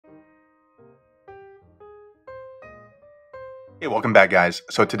Hey, welcome back guys.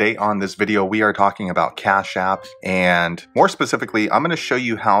 So today on this video, we are talking about Cash App, and more specifically, I'm going to show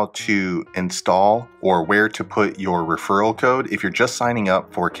you how to install or where to put your referral code if you're just signing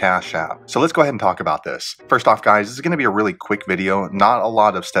up for Cash App. So let's go ahead and talk about this. First off guys, this is going to be a really quick video, not a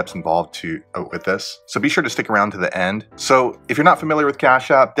lot of steps involved with this. So be sure to stick around to the end. So if you're not familiar with Cash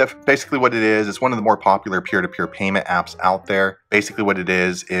App, basically what it is, it's one of the more popular peer-to-peer payment apps out there. Basically what it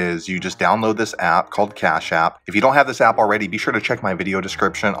is you just download this app called Cash App. If you don't have this app already, be sure to check my video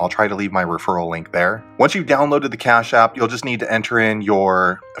description. I'll try to leave my referral link there. Once you've downloaded the Cash App, you'll just need to enter in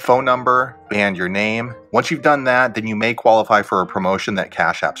your phone number and your name. Once you've done that, then you may qualify for a promotion that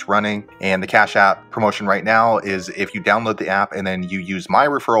Cash App's running. And the Cash App promotion right now is if you download the app and then you use my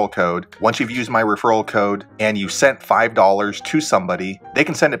referral code. Once you've used my referral code and you sent $5 to somebody, they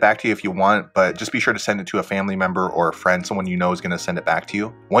can send it back to you if you want, but just be sure to send it to a family member or a friend, someone you know is going to send it back to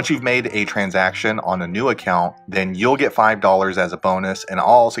you. Once you've made a transaction on a new account, then you'll get $5 as a bonus, and I'll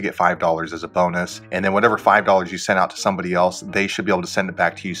also get $5 as a bonus. And then whatever $5 you send out to somebody else, they should be able to send it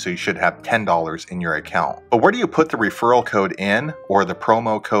back to you, so you should have $10 in your account. But where do you put the referral code in or the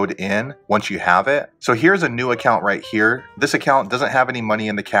promo code in once you have it? So here's a new account right here. This account doesn't have any money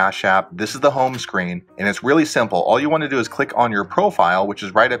in the Cash App. This is the home screen, and it's really simple. All you want to do is click on your profile, which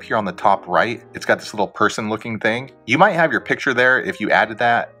is right up here on the top right. It's got this little person looking thing. You might have your picture there if you added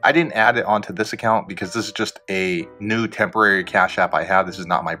that. I didn't add it onto this account because this is just a new temporary Cash App I have. This is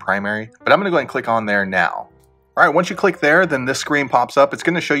not my primary, but I'm going to go ahead and click on there now. All right, once you click there, then this screen pops up. It's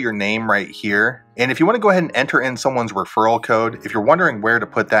going to show your name right here. And if you want to go ahead and enter in someone's referral code, if you're wondering where to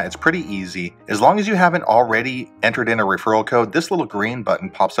put that, it's pretty easy. As long as you haven't already entered in a referral code, this little green button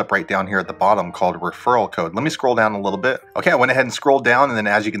pops up right down here at the bottom called referral code. Let me scroll down a little bit. Okay, I went ahead and scrolled down, and then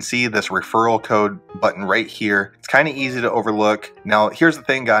as you can see, this referral code button right here, it's kind of easy to overlook. Now, here's the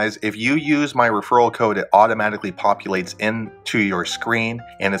thing, guys. If you use my referral code, it automatically populates into your screen,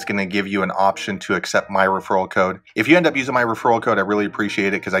 and it's going to give you an option to accept my referral code. If you end up using my referral code, I really appreciate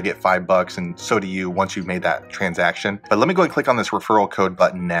it because I get $5, and so do you once you've made that transaction. But let me go and click on this referral code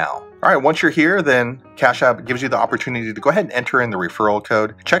button now. All right, once you're here, then Cash App gives you the opportunity to go ahead and enter in the referral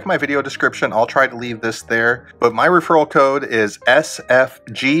code. Check my video description. I'll try to leave this there. But my referral code is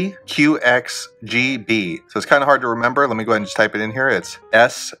SFGQXGB. So it's kind of hard to remember. Let me go ahead and just type it in here. It's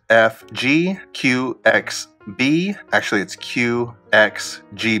SFGQXB. Actually, it's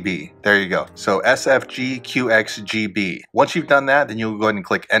QXGB. There you go. So SFGQXGB. Once you've done that, then you'll go ahead and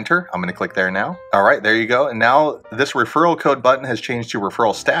click enter. I'm going to click there now. All right, there you go. And now this referral code button has changed to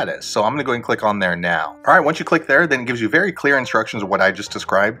referral status. So I'm going to go ahead and click on there now. All right, once you click there, then it gives you very clear instructions of what I just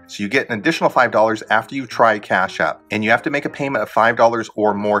described. So you get an additional $5 after you try Cash App, and you have to make a payment of $5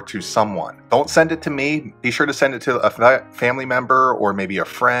 or more to someone. Don't send it to me. Be sure to send it to a family member or maybe a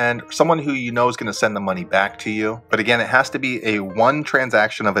friend, or someone who you know is going to send the money back to you. But again, it has to be a one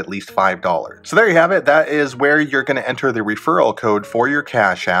transaction of at least $5. So there you have it. That is where you're going to enter the referral code for your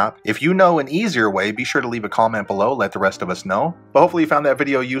Cash App. If you know an easier way, be sure to leave a comment below. Let the rest of us know. But hopefully you found that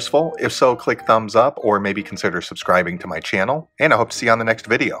video useful. If so, click thumbs up or maybe consider subscribing to my channel. And I hope to see you on the next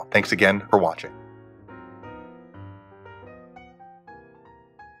video. Thanks again for watching.